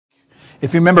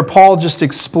If you remember, Paul just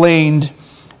explained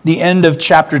the end of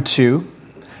chapter 2.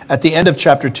 At the end of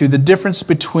chapter 2, the difference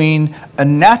between a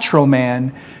natural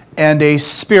man and a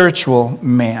spiritual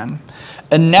man.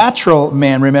 A natural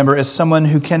man, remember, is someone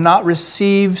who cannot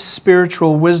receive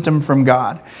spiritual wisdom from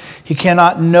God. He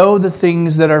cannot know the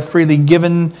things that are freely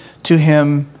given to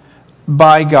him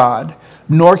by God,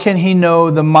 nor can he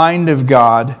know the mind of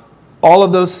God. All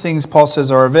of those things, Paul says,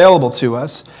 are available to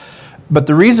us. But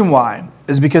the reason why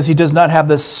is because he does not have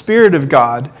the Spirit of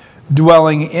God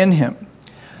dwelling in him.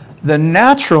 The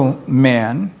natural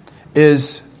man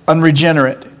is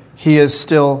unregenerate. He is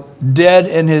still dead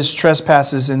in his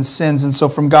trespasses and sins. And so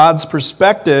from God's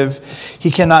perspective,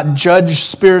 he cannot judge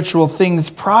spiritual things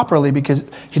properly because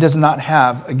he does not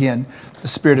have, again, the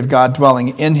Spirit of God dwelling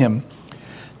in him.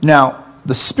 Now,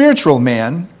 the spiritual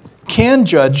man can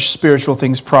judge spiritual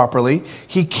things properly.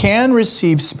 He can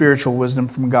receive spiritual wisdom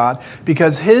from God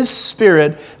because his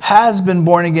spirit has been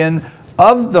born again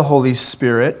of the Holy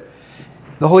Spirit.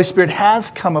 The Holy Spirit has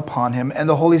come upon him, and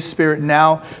the Holy Spirit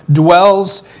now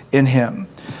dwells in him.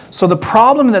 So the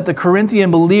problem that the Corinthian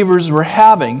believers were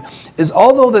having is,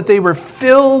 although that they were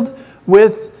filled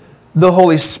with the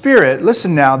Holy Spirit,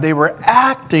 listen now, they were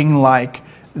acting like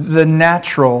the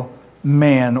natural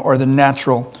man or the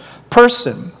natural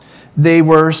person. They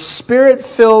were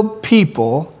Spirit-filled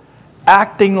people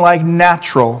acting like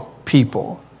natural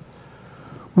people,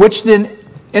 which then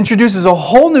introduces a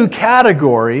whole new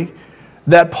category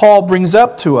that Paul brings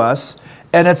up to us,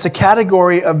 and it's a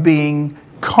category of being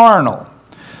carnal.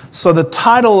 So the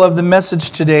title of the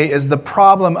message today is The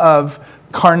Problem of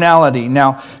Carnality.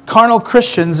 Now, carnal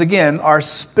Christians, again, are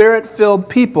Spirit-filled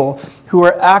people who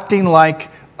are acting like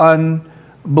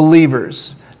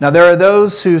unbelievers. Now, there are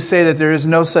those who say that there is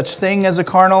no such thing as a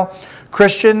carnal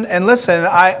Christian, and listen,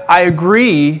 I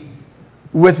agree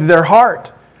with their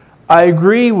heart. I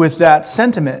agree with that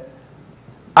sentiment.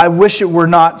 I wish it were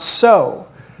not so.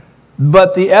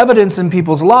 But the evidence in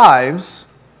people's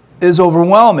lives is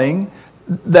overwhelming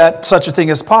that such a thing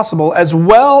is possible, as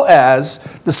well as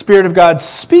the Spirit of God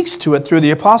speaks to it through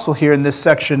the apostle here in this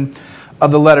section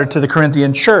of the letter to the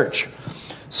Corinthian church.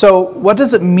 So what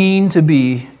does it mean to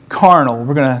be carnal?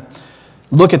 We're going to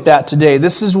look at that today.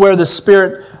 This is where the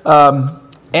Spirit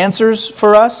answers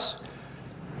for us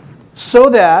so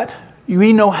that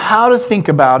we know how to think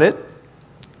about it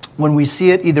when we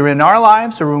see it either in our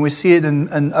lives or when we see it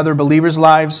in other believers'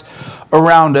 lives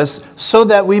around us, so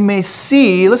that we may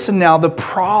see, listen now, the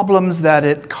problems that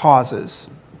it causes.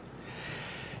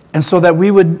 And so that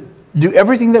we would do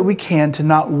everything that we can to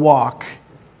not walk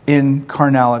in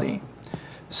carnality.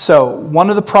 So, one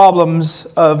of the problems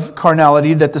of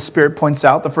carnality that the Spirit points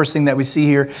out, the first thing that we see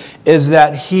here, is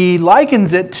that he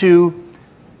likens it to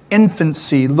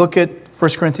infancy. Look at 1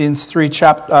 Corinthians 3,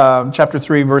 chapter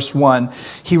 3, verse 1.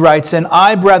 He writes, "And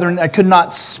I, brethren, I could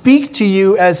not speak to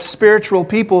you as spiritual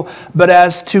people, but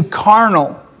as to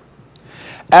carnal,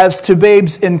 as to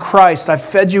babes in Christ. I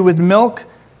fed you with milk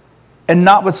and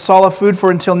not with solid food,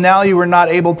 for until now you were not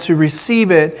able to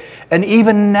receive it, and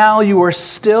even now you are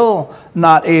still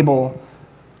not able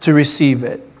to receive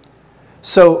it."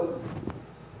 So,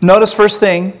 notice first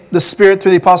thing, the Spirit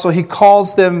through the apostle, he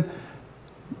calls them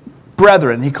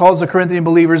brethren. He calls the Corinthian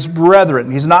believers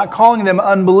brethren. He's not calling them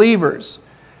unbelievers.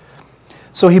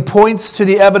 So he points to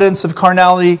the evidence of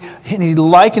carnality, and he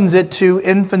likens it to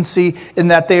infancy in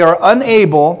that they are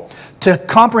unable to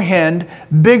comprehend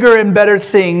bigger and better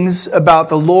things about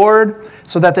the Lord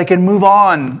so that they can move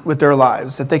on with their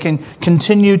lives, that they can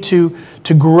continue to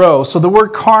grow. So the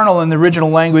word carnal in the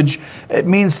original language, it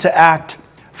means to act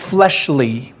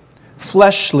fleshly.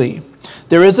 Fleshly.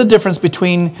 There is a difference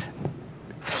between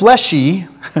fleshy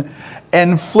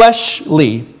and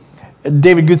fleshly.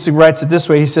 David Gutzig writes it this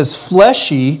way. He says,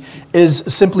 fleshy is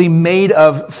simply made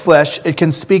of flesh. It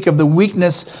can speak of the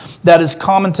weakness that is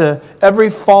common to every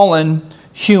fallen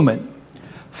human.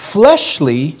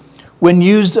 Fleshly, when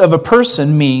used of a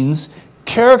person, means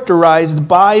characterized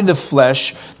by the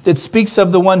flesh. It speaks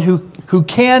of the one who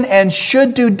can and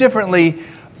should do differently,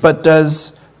 but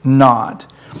does not.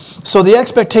 So the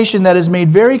expectation that is made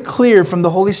very clear from the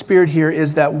Holy Spirit here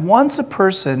is that once a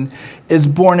person is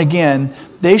born again,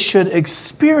 they should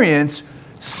experience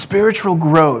spiritual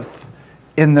growth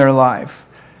in their life.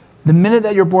 The minute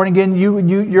that you're born again,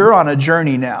 you're on a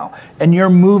journey now, and you're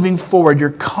moving forward. You're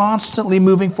constantly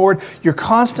moving forward. You're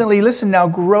constantly, listen now,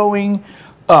 growing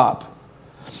up.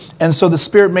 And so the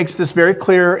Spirit makes this very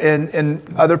clear in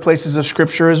other places of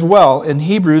Scripture as well. In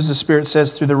Hebrews, the Spirit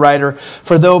says through the writer,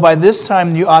 "For though by this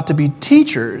time you ought to be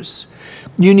teachers,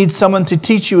 You need someone to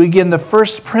teach you again the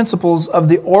first principles of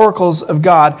the oracles of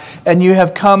God, and you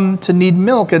have come to need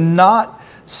milk and not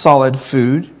solid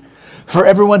food. For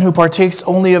everyone who partakes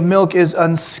only of milk is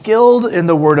unskilled in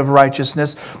the word of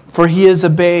righteousness, for he is a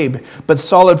babe. But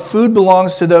solid food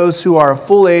belongs to those who are of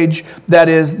full age, that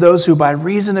is, those who by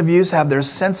reason of use have their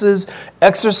senses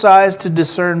exercised to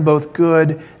discern both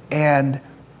good and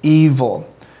evil.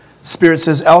 Spirit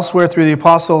says elsewhere through the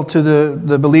apostle to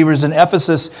the believers in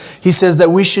Ephesus, he says that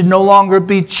we should no longer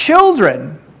be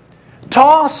children,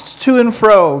 tossed to and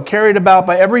fro, carried about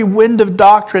by every wind of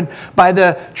doctrine, by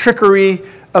the trickery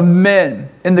of men,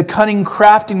 in the cunning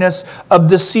craftiness of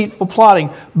deceitful plotting.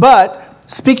 But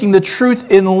speaking the truth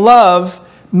in love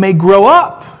may grow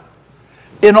up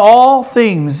in all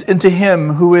things into him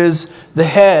who is the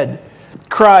head,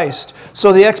 Christ.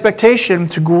 So the expectation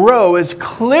to grow is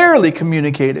clearly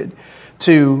communicated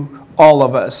to all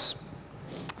of us.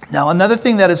 Now, another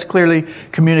thing that is clearly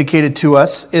communicated to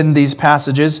us in these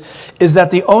passages is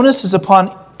that the onus is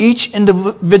upon each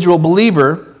individual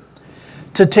believer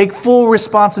to take full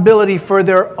responsibility for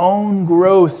their own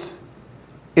growth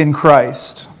in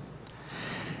Christ.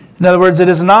 In other words, it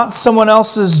is not someone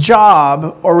else's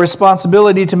job or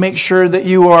responsibility to make sure that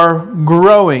you are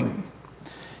growing.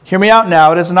 Hear me out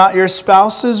now. It is not your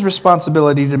spouse's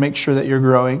responsibility to make sure that you're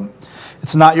growing.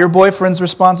 It's not your boyfriend's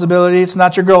responsibility. It's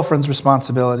not your girlfriend's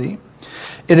responsibility.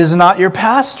 It is not your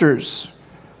pastor's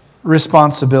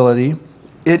responsibility.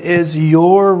 It is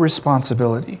your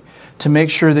responsibility to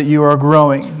make sure that you are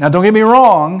growing. Now, don't get me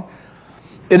wrong.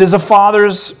 It is a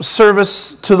father's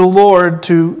service to the Lord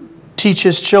to teach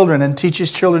his children, and teach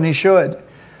his children he should,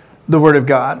 the Word of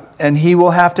God. And he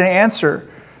will have to answer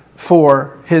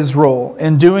for his role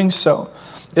in doing so.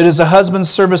 It is a husband's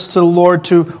service to the Lord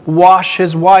to wash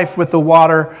his wife with the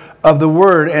water of the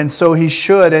Word, and so he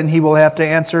should, and he will have to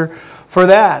answer for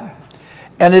that.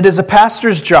 And it is a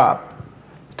pastor's job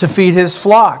to feed his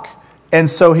flock, and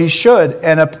so he should.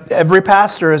 And every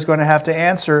pastor is going to have to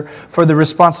answer for the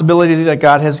responsibility that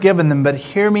God has given them. But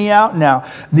hear me out now.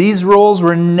 These roles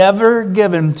were never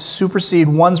given to supersede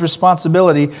one's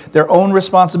responsibility, their own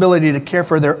responsibility to care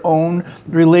for their own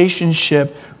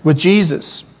relationship with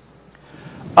Jesus.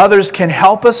 Others can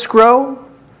help us grow,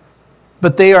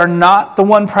 but they are not the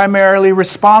one primarily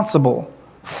responsible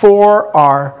for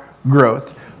our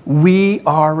growth. We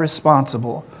are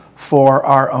responsible for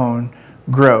our own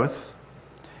growth.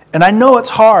 And I know it's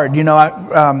hard. You know,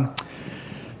 I've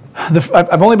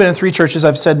only been in 3 churches,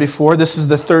 I've said before. This is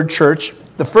the 3rd church.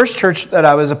 The first church that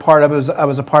I was a part of, I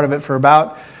was a part of it for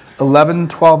about 11,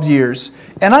 12 years.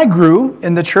 And I grew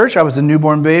in the church. I was a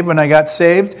newborn babe when I got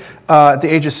saved at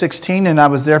the age of 16, and I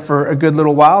was there for a good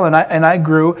little while, and I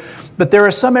grew. But there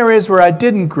are some areas where I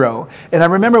didn't grow. And I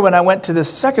remember when I went to the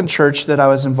second church that I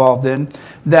was involved in,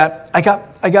 that I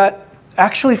got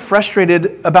actually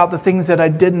frustrated about the things that I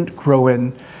didn't grow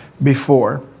in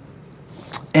before.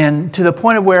 And to the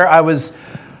point of where I was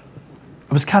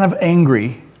kind of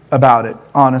angry about it,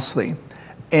 honestly.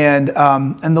 And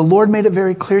the Lord made it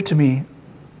very clear to me,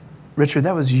 Richard,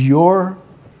 that was your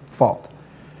fault.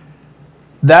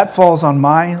 That falls on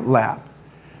my lap,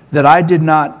 that I did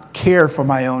not care for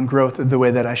my own growth the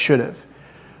way that I should have.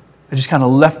 I just kind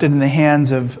of left it in the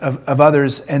hands of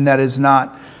others, and that is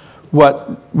not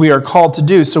what we are called to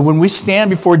do. So when we stand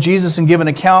before Jesus and give an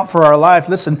account for our life,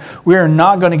 listen, we are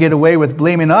not going to get away with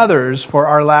blaming others for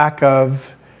our lack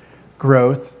of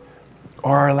growth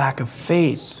or our lack of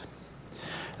faith.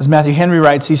 As Matthew Henry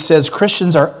writes, he says,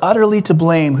 Christians are utterly to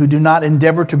blame who do not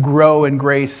endeavor to grow in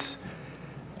grace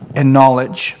and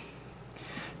knowledge.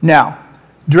 Now,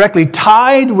 directly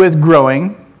tied with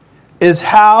growing is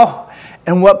how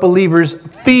and what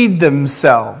believers feed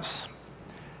themselves.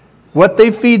 What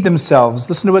they feed themselves.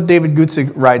 Listen to what David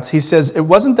Gutzig writes. He says, it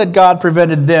wasn't that God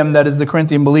prevented them, that is the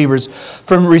Corinthian believers,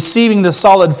 from receiving the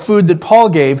solid food that Paul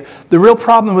gave. The real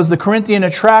problem was the Corinthian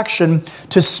attraction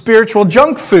to spiritual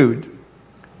junk food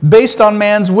based on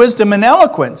man's wisdom and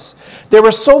eloquence. They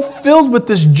were so filled with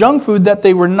this junk food that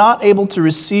they were not able to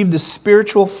receive the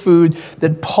spiritual food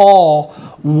that Paul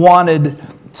wanted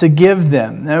to give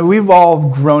them. Now, we've all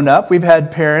grown up, we've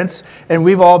had parents, and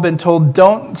we've all been told,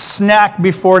 don't snack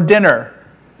before dinner.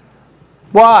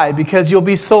 Why? Because you'll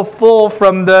be so full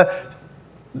from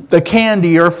the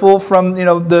candy or full from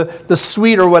the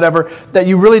sweet or whatever that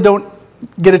you really don't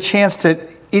get a chance to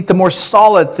eat the more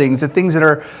solid things, the things that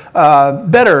are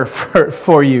better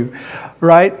for you,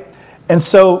 right? And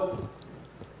so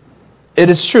it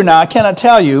is true. Now, I cannot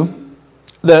tell you,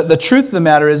 the truth of the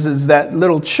matter is that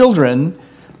little children,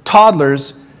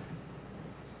 toddlers,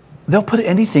 they'll put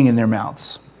anything in their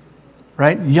mouths,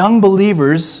 right? Young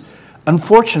believers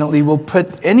unfortunately, will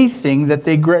put anything that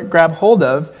they grab hold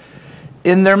of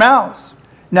in their mouths.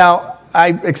 Now, I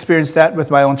experienced that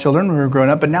with my own children when we were growing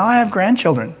up, but now I have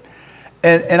grandchildren.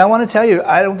 And I want to tell you,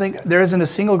 I don't think there isn't a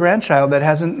single grandchild that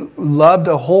hasn't loved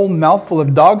a whole mouthful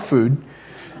of dog food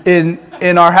in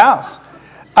our house.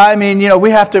 I mean,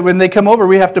 we have to, when they come over,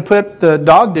 we have to put the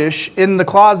dog dish in the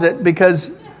closet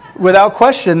because without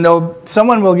question,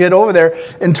 someone will get over there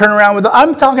and turn around with,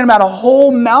 I'm talking about a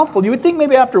whole mouthful. You would think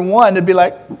maybe after one, it'd be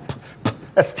like,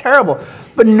 that's terrible.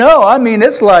 But no, I mean,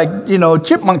 it's like,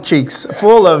 chipmunk cheeks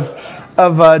full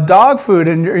of dog food,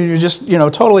 and you're just,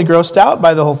 totally grossed out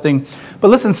by the whole thing. But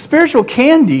listen, spiritual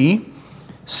candy,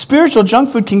 spiritual junk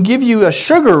food can give you a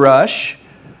sugar rush,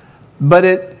 but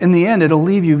in the end, it'll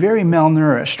leave you very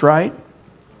malnourished, right?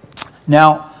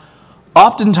 Now,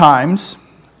 oftentimes,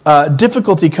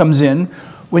 difficulty comes in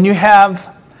when you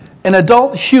have an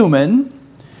adult human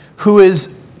who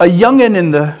is a youngin'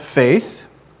 in the faith.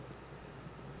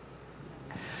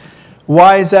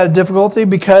 Why is that a difficulty?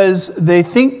 Because they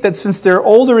think that since they're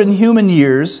older in human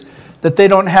years, that they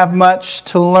don't have much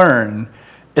to learn,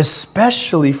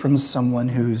 especially from someone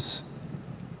who's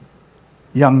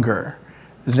younger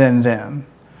than them.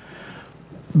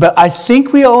 But I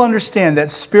think we all understand that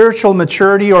spiritual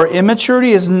maturity or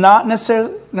immaturity is not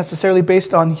necessarily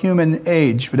based on human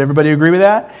age. Would everybody agree with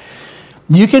that?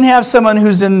 You can have someone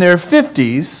who's in their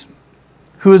 50s,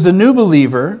 who is a new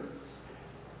believer,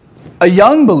 a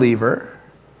young believer,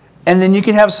 and then you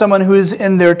can have someone who is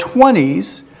in their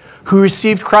 20s, who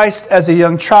received Christ as a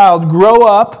young child, grow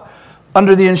up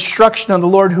under the instruction of the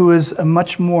Lord, who is a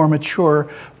much more mature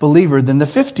believer than the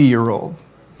 50-year-old.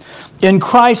 In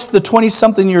Christ, the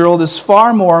 20-something-year-old is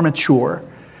far more mature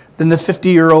than the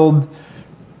 50-year-old.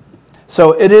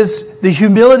 So it is the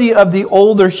humility of the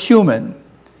older human,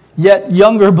 yet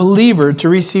younger believer, to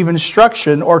receive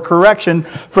instruction or correction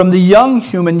from the young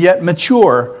human, yet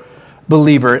mature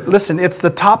believer. Listen, it's the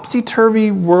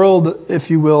topsy-turvy world, if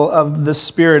you will, of the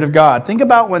Spirit of God. Think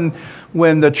about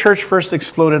when the church first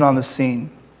exploded on the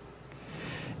scene.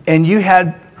 And you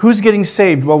had, who's getting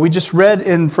saved? Well, we just read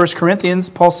in 1 Corinthians,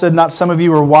 Paul said, not some of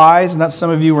you were wise, not some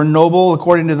of you were noble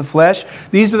according to the flesh.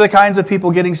 These were the kinds of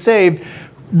people getting saved,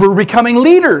 were becoming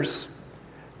leaders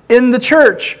in the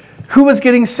church. Who was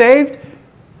getting saved?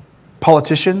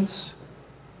 Politicians,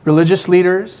 religious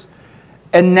leaders.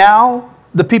 And now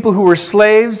the people who were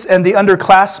slaves and the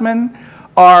underclassmen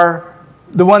are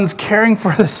the ones caring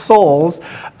for the souls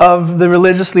of the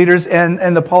religious leaders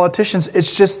and the politicians.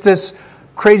 It's just this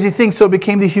crazy thing. So it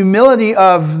became the humility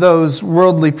of those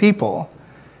worldly people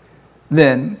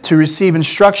then to receive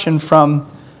instruction from,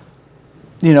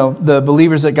 the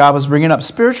believers that God was bringing up.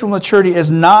 Spiritual maturity is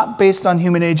not based on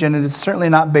human age, and it is certainly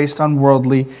not based on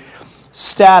worldly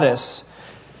status.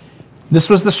 This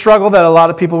was the struggle that a lot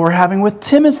of people were having with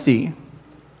Timothy,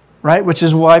 right? Which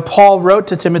is why Paul wrote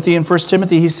to Timothy in 1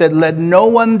 Timothy, he said, let no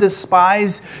one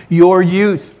despise your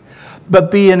youth, but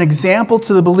be an example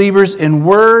to the believers in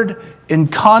word, in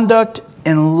conduct,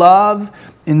 in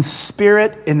love, in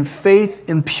spirit, in faith,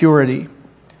 in purity.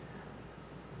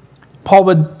 Paul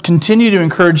would continue to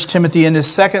encourage Timothy in his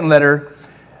second letter.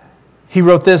 He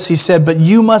wrote this, he said, but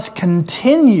you must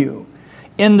continue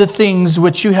in the things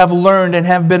which you have learned and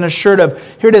have been assured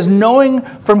of. Here it is, knowing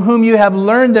from whom you have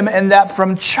learned them, and that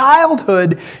from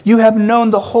childhood you have known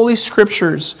the Holy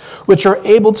Scriptures, which are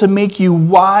able to make you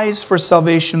wise for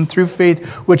salvation through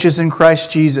faith which is in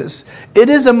Christ Jesus. It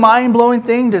is a mind-blowing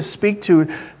thing to speak to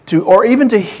or even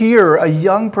to hear a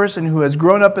young person who has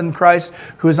grown up in Christ,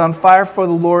 who is on fire for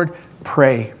the Lord,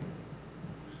 pray.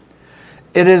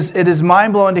 It is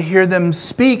mind-blowing to hear them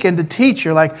speak and to teach.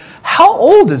 You're like, how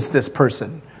old is this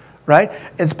person? Right?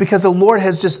 It's because the Lord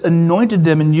has just anointed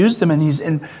them and used them, and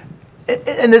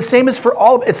and the same is for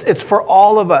all. It's for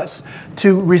all of us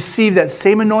to receive that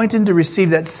same anointing, to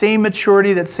receive that same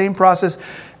maturity, that same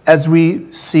process as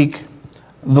we seek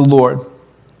the Lord.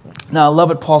 Now, I love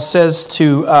what Paul says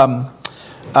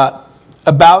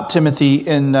about Timothy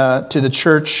to the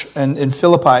church in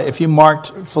Philippi. If you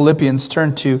marked Philippians,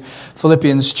 turn to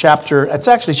Philippians it's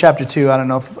actually chapter 2. I don't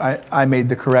know if I made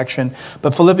the correction.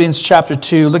 But Philippians chapter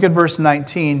 2, look at verse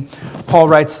 19. Paul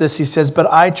writes this, he says, but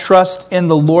I trust in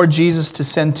the Lord Jesus to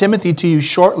send Timothy to you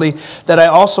shortly, that I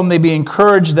also may be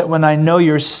encouraged that when I know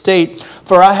your state,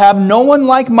 for I have no one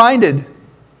like-minded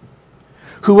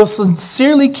who will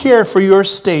sincerely care for your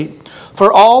state. For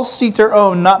all seek their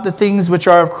own, not the things which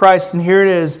are of Christ. And here it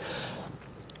is.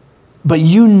 But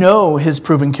you know his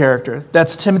proven character.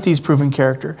 That's Timothy's proven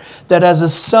character. That as a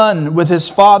son with his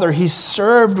father, he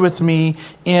served with me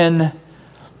in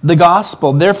the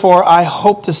gospel. Therefore, I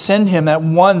hope to send him at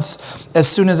once as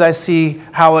soon as I see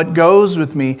how it goes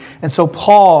with me. And so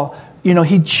Paul,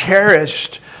 he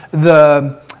cherished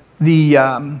the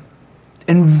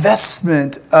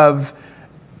investment of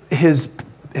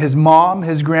his mom,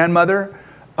 his grandmother,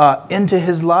 into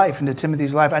his life, into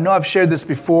Timothy's life. I know I've shared this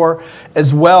before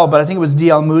as well, but I think it was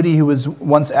D.L. Moody who was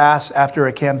once asked after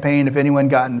a campaign if anyone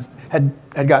had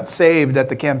got saved at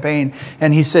the campaign,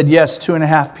 and he said yes,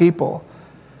 2.5 people.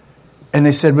 And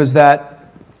they said, was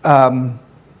that, trying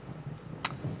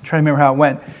to remember how it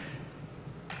went.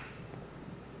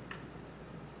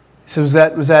 He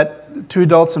said, was that 2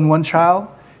 adults and 1 child?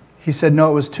 He said,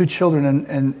 no, it was 2 children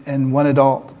and 1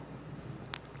 adult.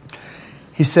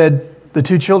 He said, the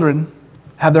 2 children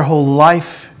have their whole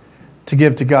life to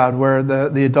give to God, where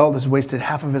the adult has wasted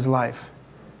half of his life.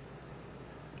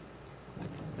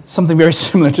 Something very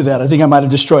similar to that. I think I might have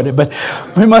destroyed it. But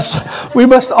we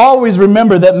must always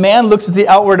remember that man looks at the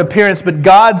outward appearance, but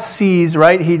God sees,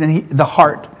 right, the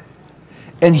heart.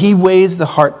 And he weighs the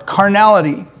heart.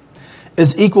 Carnality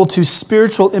is equal to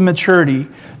spiritual immaturity,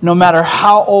 no matter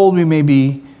how old we may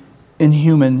be in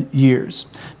human years.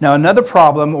 Now, another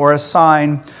problem or a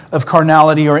sign of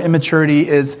carnality or immaturity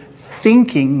is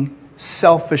thinking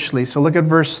selfishly. So look at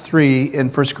verse 3 in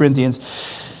 1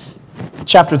 Corinthians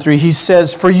chapter 3. He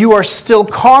says, "For you are still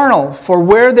carnal, for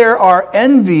where there are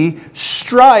envy,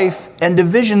 strife, and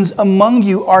divisions among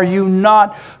you, are you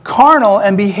not carnal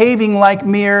and behaving like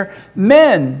mere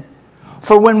men?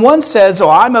 For when one says,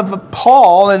 'Oh, I'm of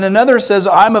Paul,' and another says,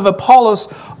 'I'm of Apollos,'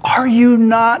 are you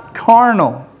not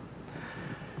carnal?"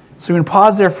 So we're going to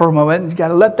pause there for a moment. You've got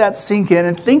to let that sink in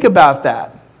and think about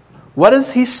that. What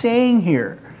is he saying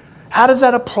here? How does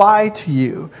that apply to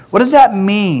you? What does that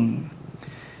mean?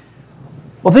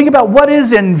 Well, think about, what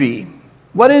is envy?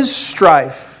 What is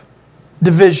strife?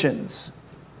 Divisions?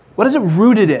 What is it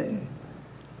rooted in?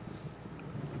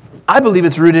 I believe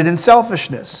it's rooted in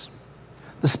selfishness.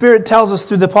 The Spirit tells us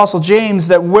through the Apostle James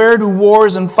that where do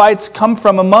wars and fights come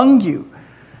from among you?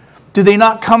 Do they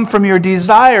not come from your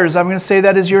desires? I'm going to say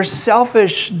that is your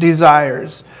selfish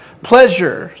desires.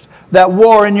 Pleasures that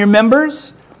war in your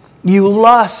members. You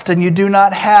lust and you do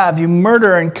not have. You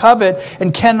murder and covet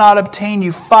and cannot obtain.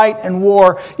 You fight and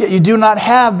war, yet you do not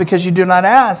have because you do not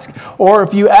ask. Or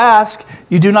if you ask,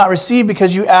 you do not receive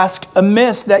because you ask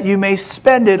amiss, that you may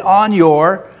spend it on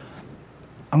your,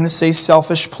 I'm going to say,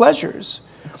 selfish pleasures.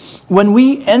 When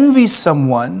we envy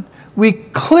someone, we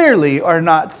clearly are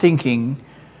not thinking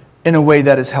in a way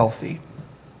that is healthy.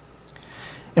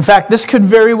 In fact, this could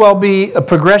very well be a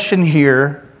progression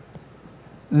here,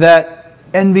 that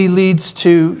envy leads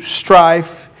to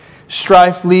strife,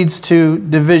 strife leads to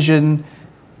division,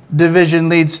 division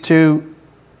leads to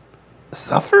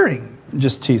suffering.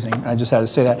 Just teasing, I just had to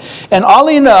say that. And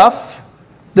oddly enough,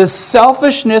 the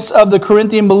selfishness of the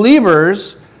Corinthian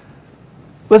believers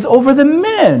was over the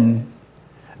men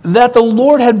that the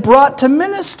Lord had brought to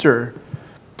minister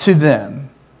to them.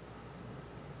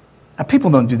 Now,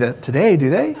 people don't do that today, do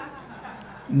they?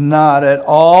 Not at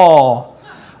all.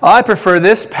 I prefer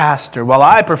this pastor. Well,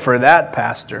 I prefer that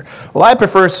pastor. Well, I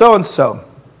prefer so-and-so.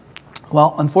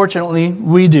 Well, unfortunately,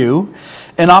 we do.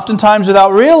 And oftentimes,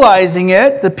 without realizing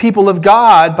it, the people of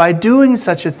God, by doing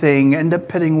such a thing, end up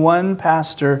pitting one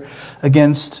pastor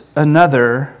against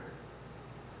another,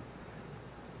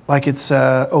 like it's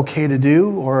okay to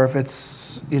do, or if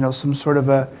it's, some sort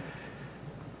of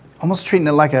almost treating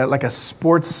it like a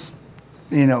sports.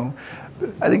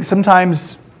 I think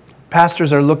sometimes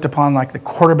pastors are looked upon like the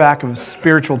quarterback of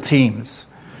spiritual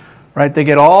teams, right? They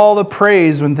get all the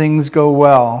praise when things go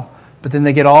well, but then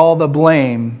they get all the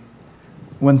blame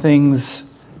when things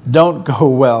don't go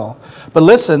well. But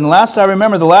listen, last I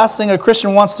remember, the last thing a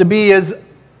Christian wants to be is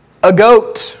a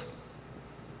goat.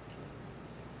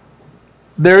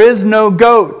 There is no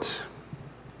goat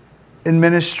in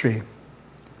ministry.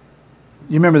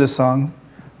 You remember this song?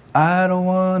 I don't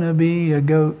want to be a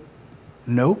goat.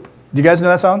 Nope. Do you guys know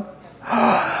that song?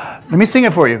 Let me sing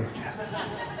it for you.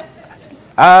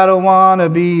 I don't want to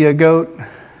be a goat.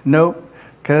 Nope.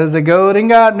 'Cause a goat ain't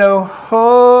got no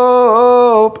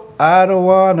hope. I don't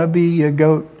want to be a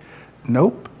goat.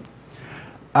 Nope.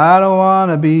 I don't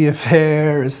want to be a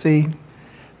Pharisee.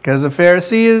 'Cause a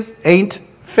Pharisee ain't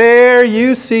fair,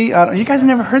 you see. You guys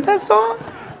never heard that song?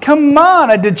 Come on.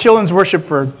 I did children's worship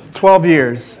for 12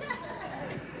 years.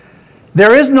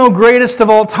 There is no greatest of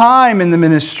all time in the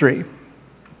ministry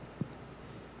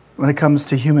when it comes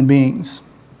to human beings.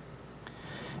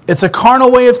 It's a carnal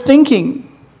way of thinking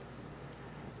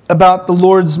about the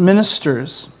Lord's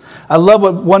ministers. I love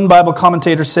what one Bible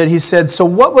commentator said. He said, "So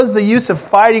what was the use of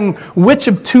fighting which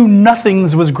of two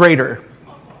nothings was greater?"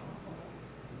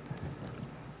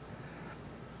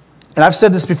 And I've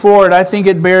said this before, and I think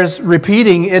it bears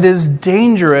repeating. It is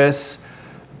dangerous.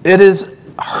 It is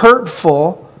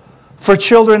hurtful for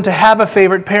children to have a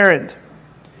favorite parent.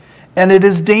 And it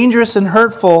is dangerous and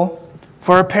hurtful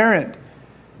for a parent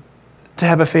to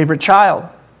have a favorite child.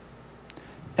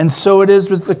 And so it is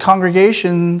with the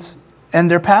congregations and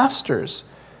their pastors.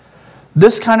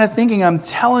 This kind of thinking, I'm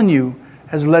telling you,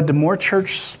 has led to more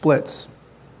church splits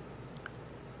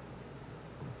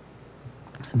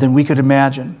than we could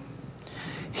imagine.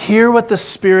 Hear what the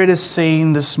Spirit is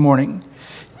saying this morning.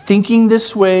 Thinking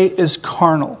this way is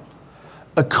carnal.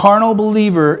 A carnal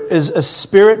believer is a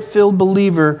Spirit-filled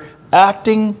believer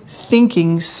acting,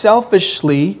 thinking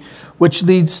selfishly, which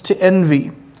leads to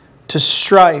envy, to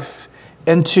strife,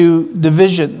 and to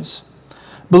divisions.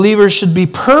 Believers should be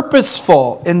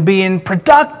purposeful in being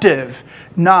productive,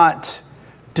 not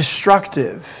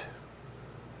destructive.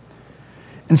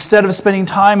 Instead of spending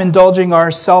time indulging our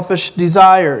selfish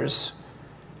desires,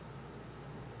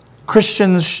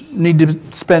 Christians need to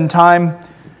spend time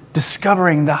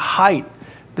discovering the height,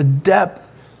 the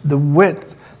depth, the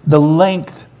width, the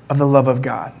length of the love of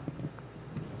God.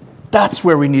 That's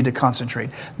where we need to concentrate.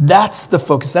 That's the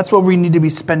focus. That's where we need to be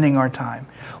spending our time.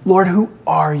 Lord, who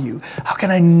are you? How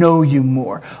can I know you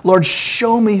more? Lord,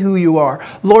 show me who you are.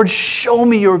 Lord, show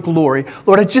me your glory.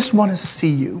 Lord, I just want to see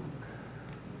you.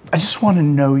 I just want to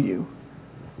know you.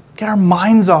 Get our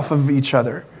minds off of each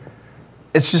other.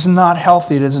 It's just not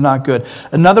healthy. It is not good.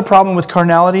 Another problem with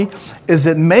carnality is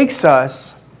it makes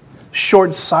us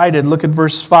short-sighted. Look at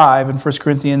verse 5 in 1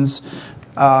 Corinthians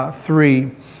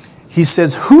 3. He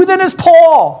says, who then is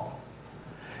Paul?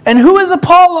 And who is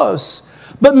Apollos?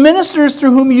 But ministers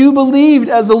through whom you believed,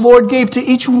 as the Lord gave to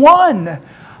each one.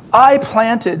 I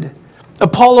planted,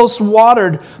 Apollos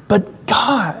watered, but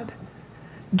God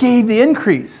gave the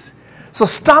increase. So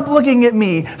stop looking at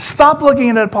me. Stop looking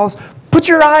at Apollos. Put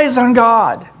your eyes on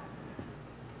God.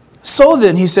 So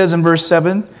then, he says in verse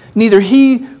 7, neither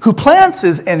he who plants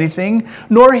is anything,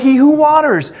 nor he who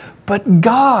waters, but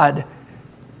God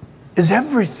is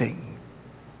everything,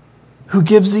 who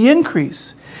gives the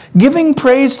increase. Giving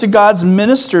praise to God's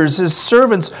ministers, his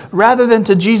servants, rather than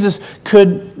to Jesus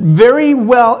could very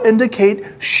well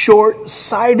indicate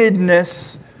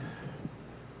short-sightedness,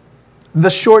 the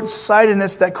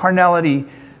short-sightedness that carnality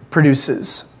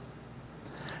produces.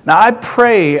 Now I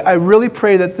really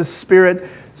pray that the Spirit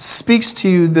speaks to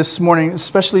you this morning,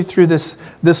 especially through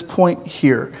this point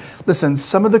here. Listen,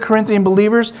 some of the Corinthian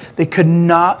believers, they could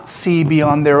not see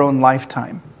beyond their own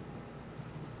lifetime.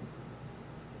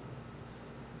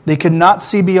 They could not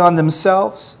see beyond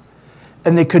themselves,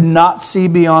 and they could not see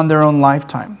beyond their own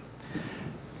lifetime.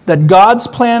 That God's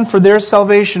plan for their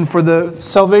salvation, for the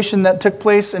salvation that took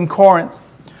place in Corinth,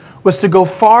 was to go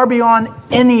far beyond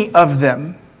any of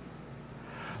them.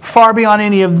 Far beyond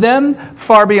any of them,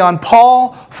 far beyond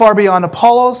Paul, far beyond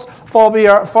Apollos, far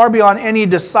beyond any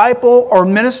disciple or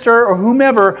minister or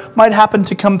whomever might happen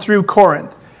to come through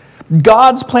Corinth.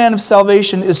 God's plan of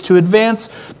salvation is to advance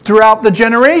throughout the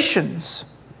generations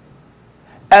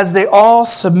as they all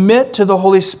submit to the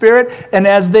Holy Spirit and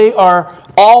as they are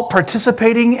all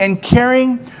participating and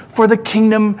caring for the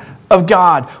kingdom of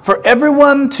God. For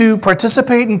everyone to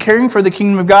participate in caring for the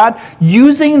kingdom of God,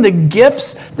 using the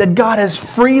gifts that God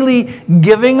has freely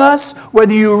given us,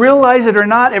 whether you realize it or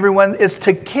not, everyone, is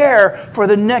to care for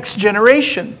the next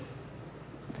generation.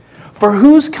 For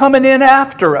who's coming in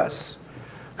after us?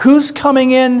 Who's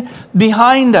coming in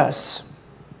behind us?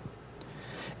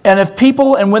 And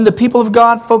when the people of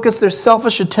God focus their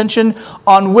selfish attention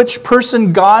on which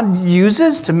person God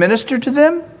uses to minister to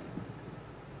them,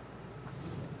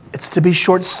 it's to be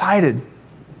short-sighted.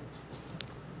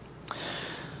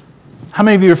 How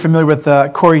many of you are familiar with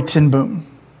Corrie ten Boom?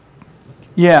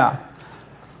 Yeah.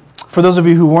 For those of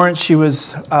you who weren't, she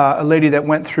was a lady that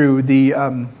went through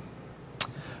the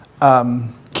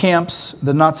camps,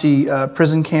 the Nazi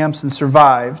prison camps, and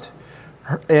survived.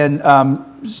 And,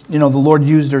 the Lord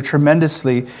used her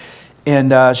tremendously.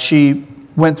 And she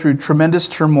went through tremendous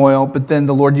turmoil, but then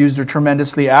the Lord used her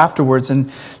tremendously afterwards.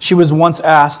 And she was once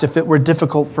asked if it were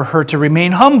difficult for her to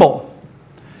remain humble.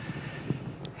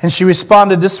 And she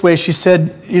responded this way. She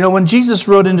said, when Jesus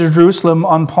rode into Jerusalem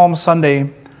on Palm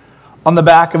Sunday on the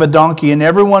back of a donkey, and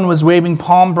everyone was waving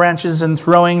palm branches and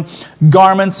throwing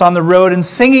garments on the road and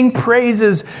singing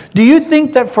praises, do you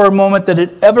think that for a moment that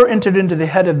it ever entered into the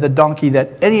head of the donkey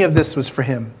that any of this was for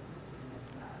him?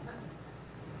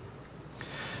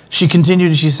 She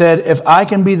continued, she said, if I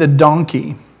can be the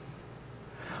donkey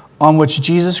on which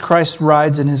Jesus Christ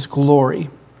rides in his glory,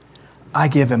 I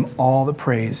give him all the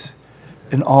praise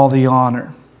and all the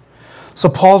honor. So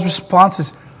Paul's response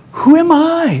is, who am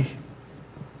I?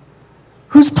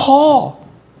 Who's Paul?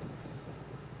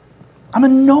 I'm a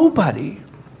nobody.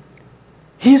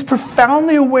 He's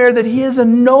profoundly aware that he is a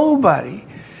nobody.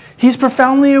 He's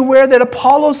profoundly aware that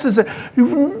Apollos is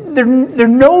they're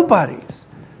nobodies.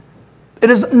 It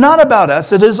is not about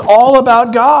us. It is all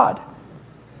about God.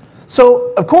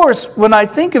 So, of course, when I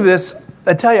think of this,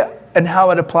 I tell you, and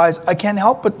how it applies, I can't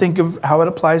help but think of how it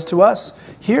applies to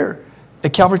us here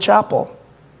at Calvary Chapel.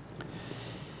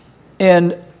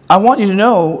 And I want you to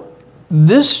know,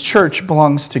 this church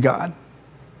belongs to God.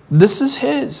 This is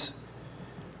His.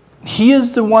 He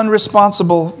is the one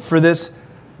responsible for this.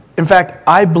 In fact,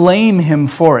 I blame Him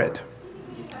for it.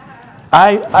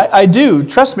 I do.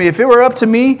 Trust me, if it were up to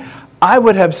me, I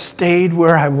would have stayed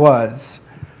where I was.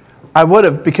 I would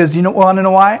have, because you want to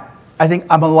know why? I think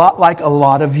I'm a lot like a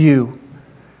lot of you.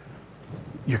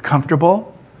 You're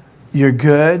comfortable. You're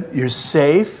good. You're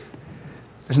safe.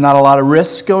 There's not a lot of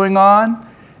risks going on.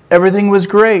 Everything was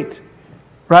great,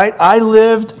 right?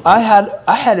 I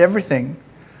had everything.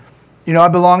 I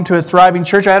belonged to a thriving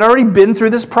church. I had already been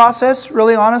through this process,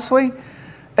 really honestly,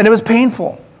 and it was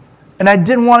painful. And I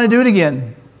didn't want to do it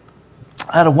again.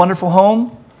 I had a wonderful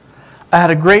home. I had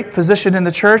a great position in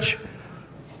the church.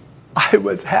 I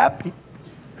was happy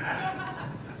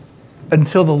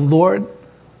until the Lord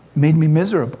made me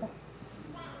miserable.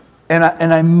 And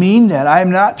I mean that. I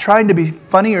am not trying to be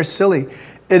funny or silly.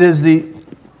 It is the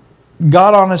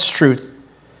God-honest truth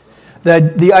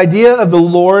that the idea of the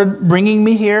Lord bringing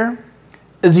me here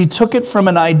is He took it from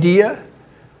an idea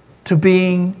to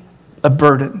being a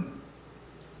burden,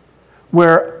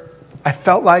 where I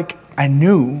felt like I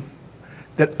knew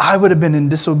that I would have been in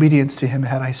disobedience to Him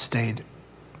had I stayed.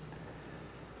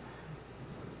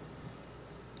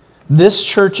 This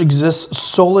church exists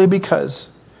solely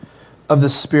because of the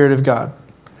Spirit of God.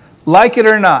 Like it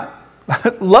or not,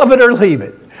 love it or leave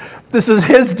it, this is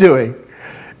His doing.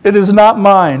 It is not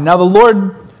mine. Now the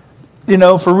Lord,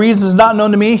 for reasons not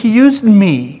known to me, He used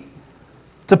me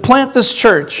to plant this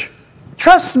church.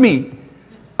 Trust me,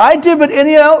 I did what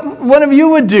any one of you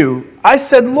would do. I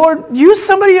said, Lord, use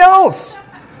somebody else.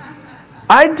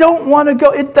 I don't want to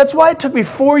go. That's why it took me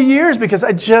 4 years, because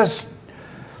I just,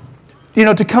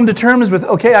 to come to terms with,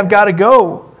 okay, I've got to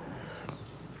go.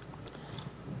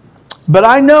 But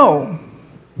I know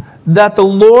that the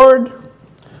Lord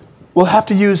will have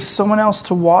to use someone else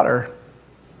to water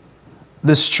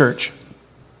this church.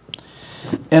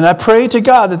 And I pray to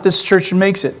God that this church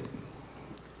makes it.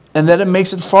 And that it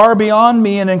makes it far beyond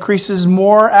me and increases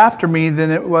more after me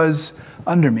than it was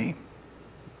under me.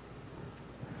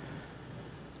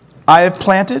 I have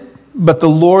planted, but the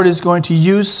Lord is going to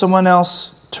use someone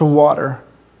else to water.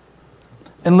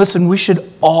 And listen, we should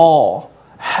all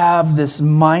have this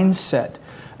mindset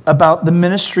about the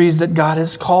ministries that God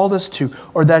has called us to,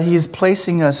 or that He is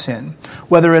placing us in.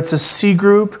 Whether it's a C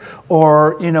group,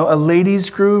 or a ladies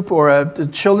group, or a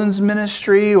children's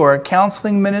ministry, or a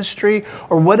counseling ministry,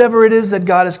 or whatever it is that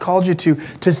God has called you to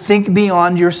think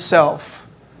beyond yourself,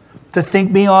 to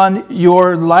think beyond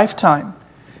your lifetime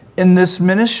in this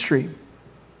ministry.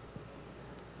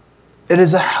 It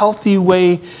is a healthy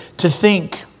way to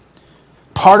think.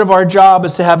 Part of our job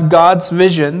is to have God's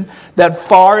vision that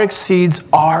far exceeds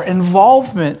our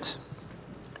involvement.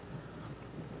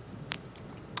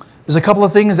 There's a couple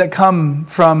of things that come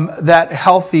from that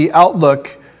healthy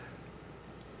outlook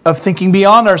of thinking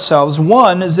beyond ourselves.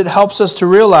 One is it helps us to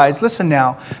realize, listen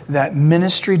now, that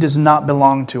ministry does not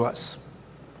belong to us.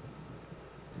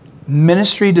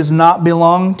 Ministry does not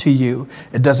belong to you.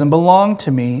 It doesn't belong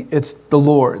to me. It's the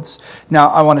Lord's. Now,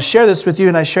 I want to share this with you,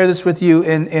 and I share this with you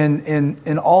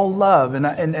in all love. And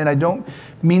I don't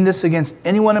mean this against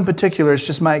anyone in particular. It's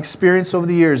just my experience over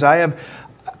the years. I have,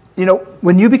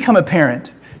 when you become a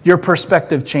parent, your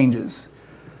perspective changes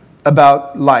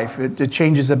about life. It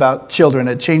changes about children.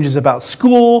 It changes about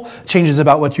school. It changes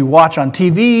about what you watch on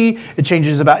TV. It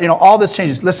changes about, all this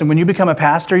changes. Listen, when you become a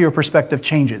pastor, your perspective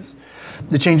changes.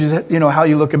 It changes, how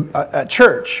you look at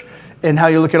church and how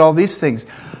you look at all these things.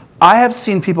 I have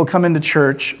seen people come into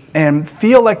church and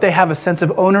feel like they have a sense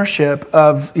of ownership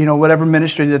of, whatever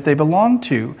ministry that they belong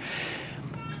to.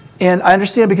 And I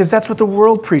understand, because that's what the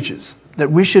world preaches,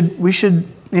 that we should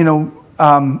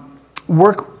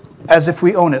work as if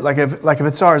we own it, like if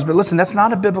it's ours. But listen, that's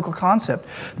not a biblical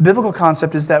concept. The biblical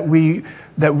concept is that we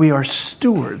are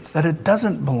stewards, that it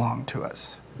doesn't belong to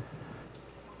us.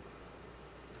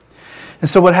 And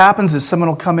so what happens is someone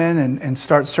will come in and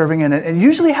start serving, and it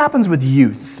usually happens with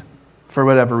youth for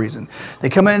whatever reason. They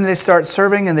come in and they start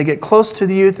serving, and they get close to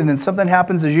the youth, and then something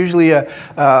happens. There's usually a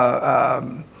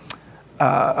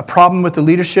problem with the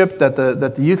leadership that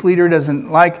the youth leader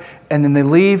doesn't like, and then they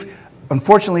leave.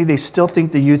 unfortunately, they still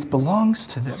think the youth belongs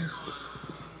to them.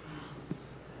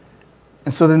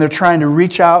 And so then they're trying to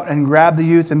reach out and grab the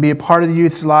youth and be a part of the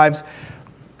youth's lives.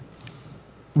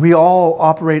 We all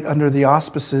operate under the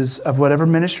auspices of whatever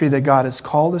ministry that God has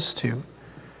called us to.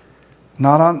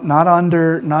 Not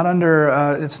under.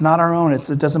 It's not our own.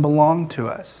 It doesn't belong to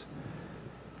us.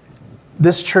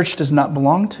 This church does not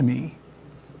belong to me.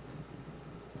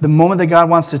 The moment that God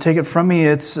wants to take it from me,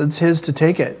 it's His to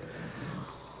take it.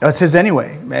 It's His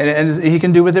anyway, and He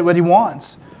can do with it what He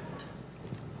wants.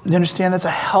 You understand? That's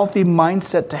a healthy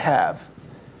mindset to have.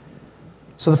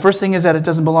 So the first thing is that it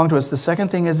doesn't belong to us. The second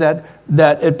thing is that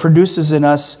it produces in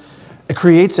us, it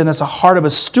creates in us a heart of a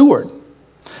steward.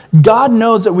 God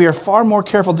knows that we are far more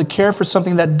careful to care for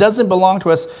something that doesn't belong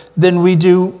to us than we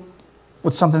do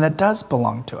with something that does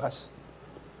belong to us.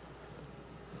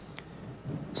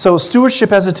 So stewardship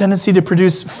has a tendency to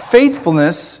produce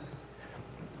faithfulness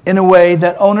in a way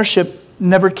that ownership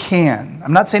never can.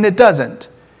 I'm not saying it doesn't,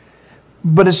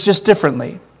 but it's just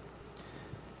differently.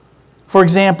 For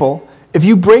example, if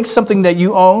you break something that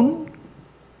you own,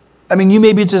 you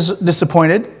may be just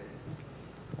disappointed,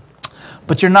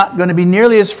 but you're not going to be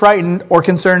nearly as frightened or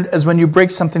concerned as when you break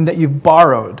something that you've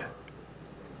borrowed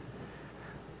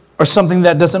or something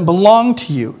that doesn't belong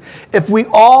to you. If we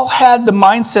all had the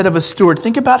mindset of a steward,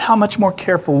 think about how much more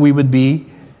careful we would be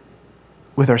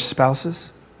with our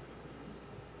spouses,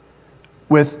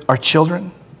 with our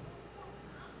children,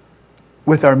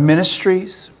 with our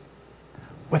ministries,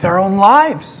 with our own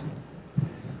lives.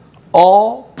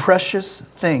 All precious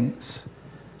things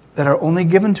that are only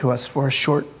given to us for a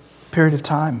short period of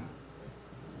time.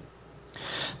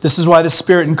 This is why the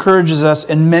Spirit encourages us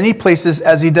in many places,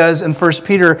 as He does in 1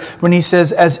 Peter, when He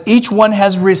says, as each one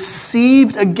has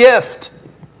received a gift,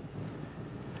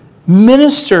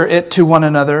 minister it to one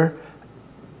another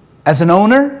as an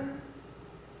owner.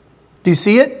 Do you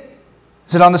see it?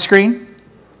 Is it on the screen?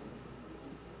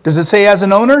 Does it say as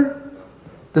an owner?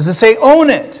 Does it say own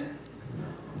it?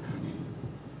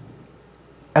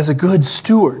 As a good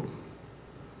steward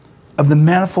of the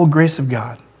manifold grace of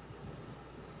God.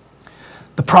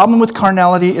 The problem with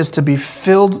carnality is to be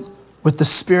filled with the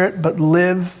Spirit but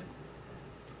live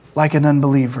like an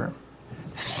unbeliever.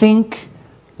 Think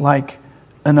like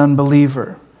an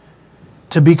unbeliever.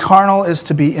 To be carnal is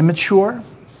to be immature.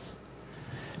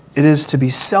 It is to be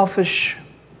selfish.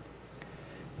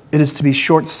 It is to be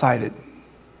short-sighted.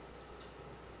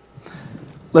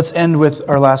 Let's end with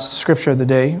our last scripture of the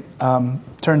day.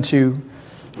 Turn to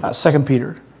 2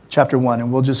 Peter chapter 1,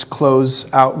 and we'll just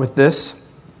close out with this.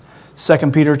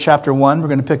 2 Peter chapter 1, we're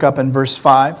going to pick up in verse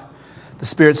 5. The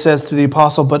Spirit says to the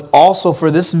apostle, but also for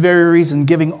this very reason,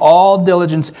 giving all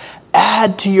diligence,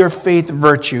 add to your faith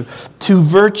virtue, to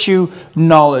virtue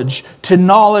knowledge, to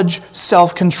knowledge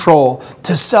self-control,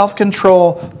 to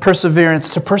self-control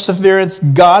perseverance, to perseverance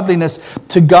godliness,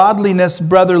 to godliness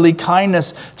brotherly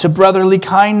kindness, to brotherly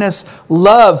kindness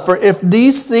love. For if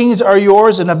these things are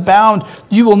yours and abound,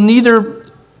 you will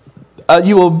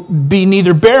be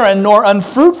neither barren nor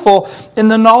unfruitful in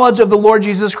the knowledge of the Lord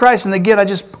Jesus Christ. And again, I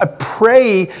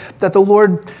pray that the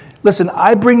Lord, listen,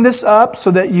 I bring this up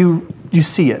so that you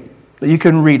see it, that you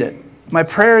can read it. My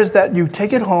prayer is that you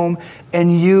take it home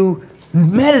and you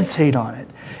meditate on it.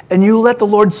 And you let the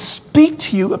Lord speak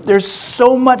to you. There's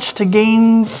so much to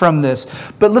gain from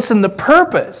this. But listen, the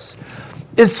purpose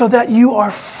is so that you are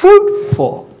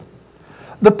fruitful.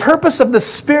 The purpose of the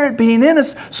Spirit being in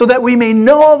us so that we may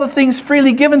know all the things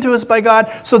freely given to us by God,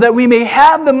 so that we may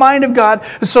have the mind of God,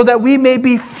 so that we may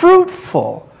be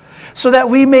fruitful, so that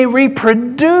we may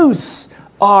reproduce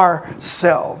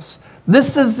ourselves.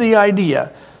 This is the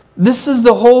idea. This is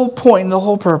the whole point, the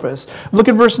whole purpose. Look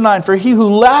at verse 9. For he who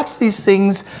lacks these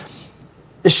things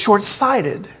is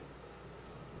short-sighted,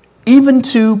 even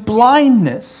to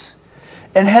blindness,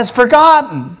 and has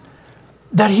forgotten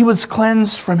that he was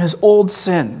cleansed from his old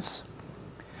sins.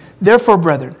 Therefore,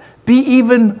 brethren, be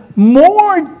even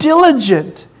more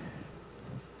diligent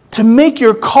to make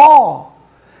your call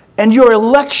and your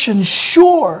election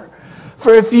sure.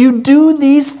 For if you do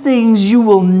these things, you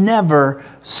will never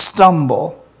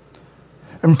stumble.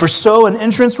 And for so an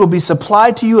entrance will be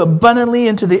supplied to you abundantly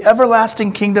into the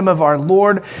everlasting kingdom of our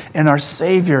Lord and our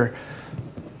Savior,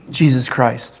 Jesus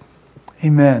Christ.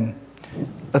 Amen.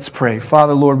 Let's pray.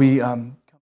 Father, Lord, we